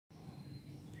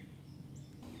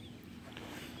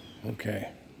Okay,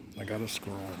 I got a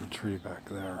squirrel in the tree back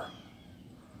there.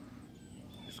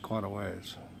 He's quite a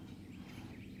ways.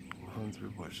 Run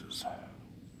through bushes.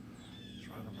 He's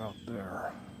right about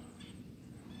there.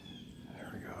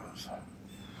 There he goes.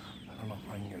 I don't know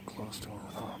if I can get close to him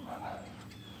or not, but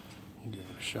I'll give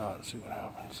it a shot and see what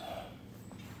happens.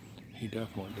 He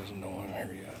definitely doesn't know I'm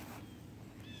here yet.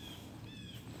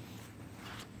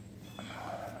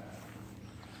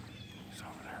 He's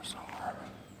over there somewhere.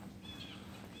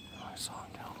 Oh, I saw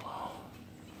him down low.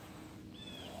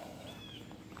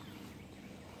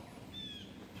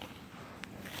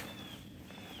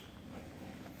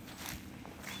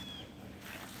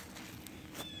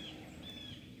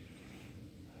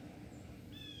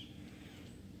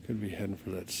 Could be heading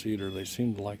for that cedar. They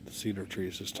seem to like the cedar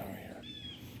trees this time of year.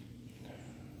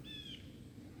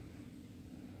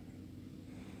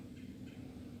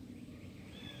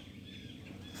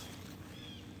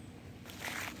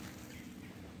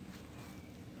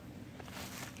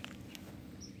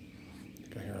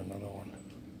 I hear another one.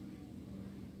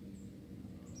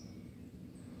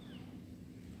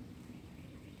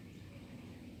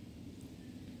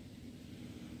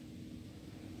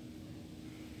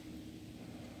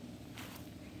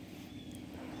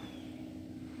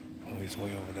 Oh, he's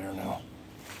way over there now.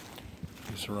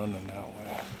 He's running that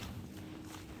way.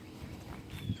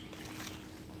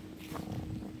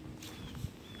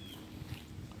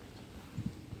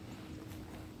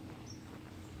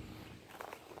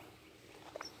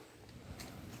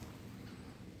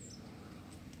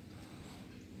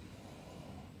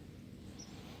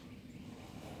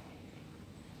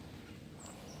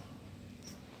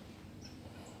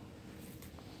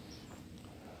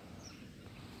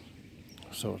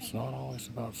 So it's not always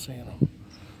about seeing them.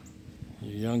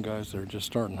 You young guys that are just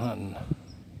starting hunting,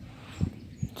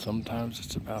 sometimes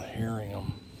it's about hearing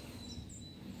them.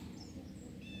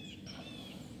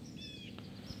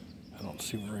 I don't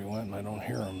see where he went and I don't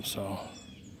hear him, so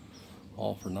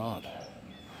all for naught.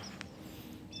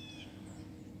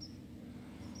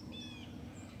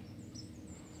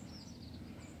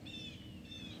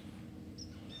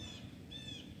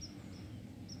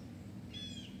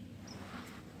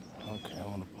 Okay, I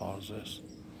want to pause this.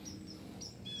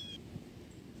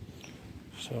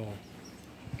 So,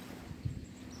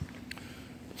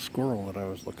 the squirrel that I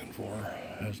was looking for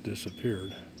has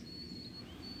disappeared.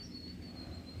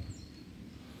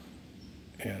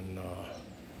 And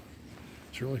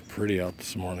it's really pretty out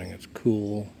this morning. It's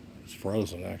cool. It's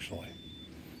frozen, actually.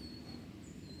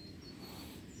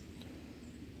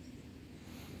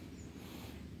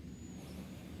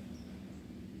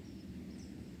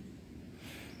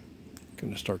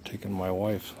 Gonna start taking my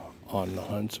wife on the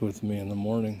hunts with me in the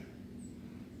morning.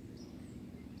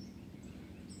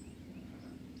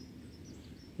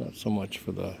 Not so much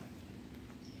for the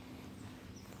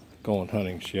going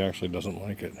hunting. She actually doesn't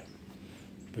like it.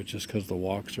 But just because the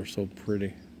walks are so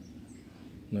pretty,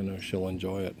 I know she'll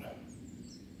enjoy it.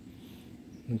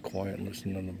 And quiet and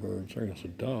listen to the birds. There's a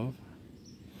dove.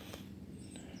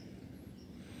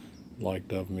 Like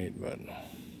dove meat, but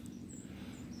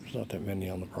there's not that many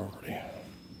on the property.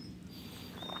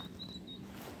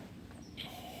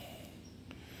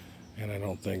 And I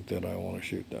don't think that I want to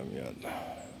shoot them yet.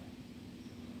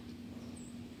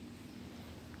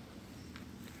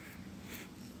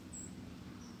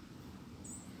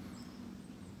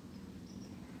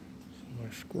 My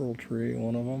squirrel tree,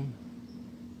 one of them.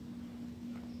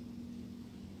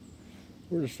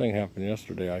 Weirdest thing happened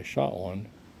yesterday. I shot one,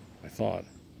 I thought.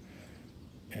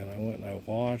 And I went and I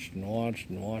watched and watched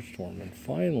and watched for him. And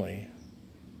finally,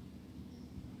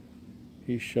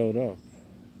 he showed up.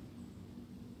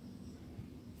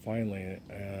 Finally,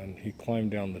 and he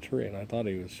climbed down the tree. And I thought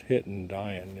he was hit and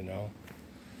dying, you know.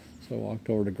 So I walked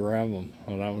over to grab him.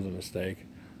 Oh, that was a mistake.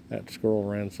 That squirrel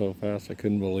ran so fast I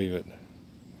couldn't believe it.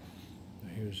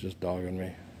 He was just dogging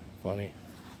me. Funny.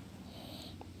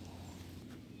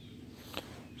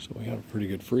 So we had a pretty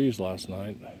good freeze last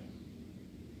night.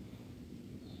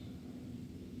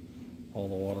 All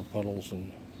the water puddles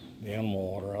and the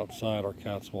animal water outside, our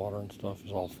cat's water and stuff,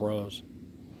 is all froze.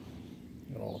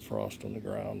 Got all the frost on the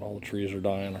ground. All the trees are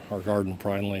dying. Our garden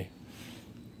finally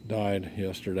died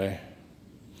yesterday.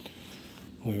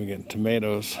 We've been getting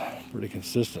tomatoes pretty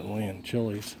consistently and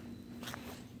chilies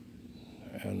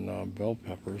and bell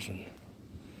peppers, and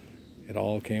it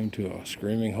all came to a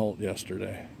screaming halt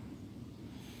yesterday.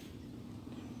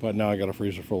 But now I got a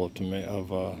freezer full of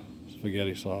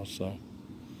spaghetti sauce, so.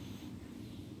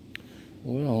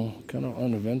 Well, kind of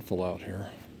uneventful out here.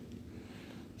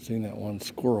 Seen that one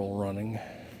squirrel running.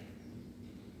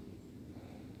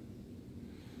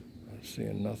 I'm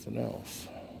seeing nothing else.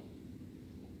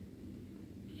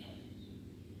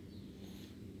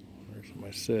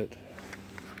 I sit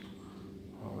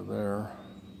over there.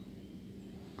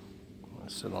 I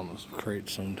sit on this crate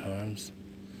sometimes.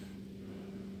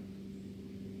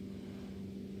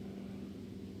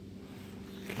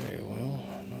 Okay, well,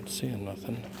 I'm not seeing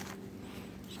nothing.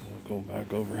 So we'll go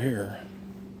back over here.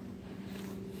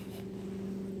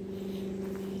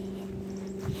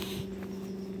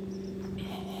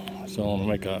 So I want to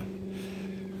make a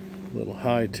little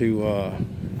hi to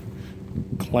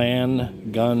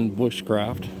Clan Gun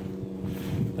Bushcraft.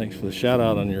 Thanks for the shout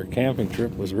out on your camping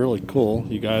trip. It was really cool.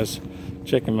 You guys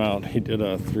check him out. He did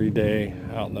a 3-day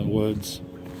out in the woods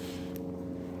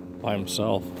by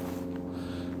himself.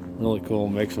 Really cool.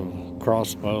 Makes a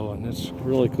crossbow and it's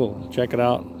really cool. Check it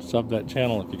out. Sub that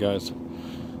channel if you guys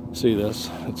see this.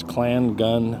 It's Clan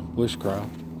Gun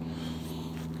Bushcraft.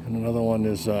 And another one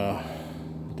is to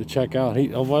check out.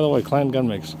 Oh, by the way, Clan Gun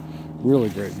makes really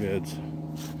great vids.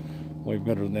 Way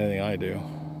better than anything I do.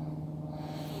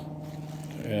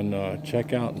 And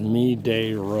check out Me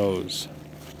Day Rose.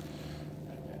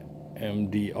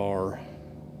 MDR.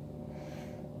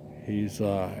 He's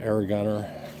air gunner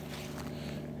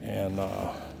and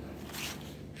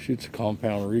shoots a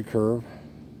compound recurve.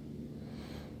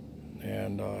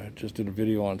 And just did a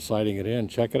video on sighting it in.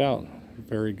 Check it out.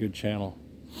 Very good channel.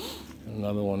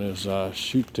 Another one is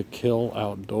Shoot to Kill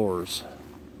Outdoors.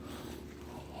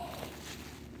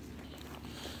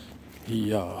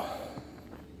 He air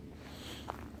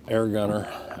gunner,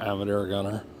 avid air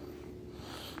gunner,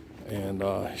 and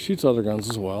shoots other guns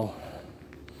as well.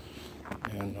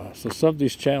 And so sub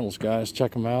these channels, guys.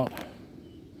 Check them out.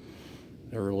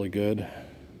 They're really good.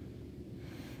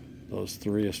 Those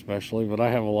three especially, but I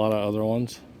have a lot of other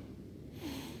ones.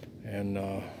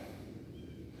 And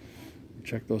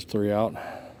check those three out.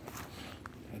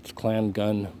 It's Clan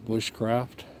Gun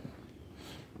Bushcraft.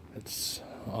 It's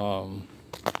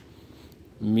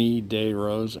Me Day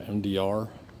Rose MDR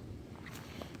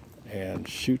and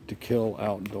Shoot to Kill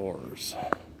Outdoors.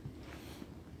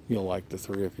 You'll like the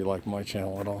three if you like my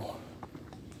channel at all.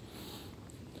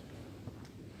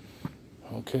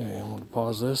 Okay, I'm going to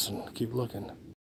pause this and keep looking.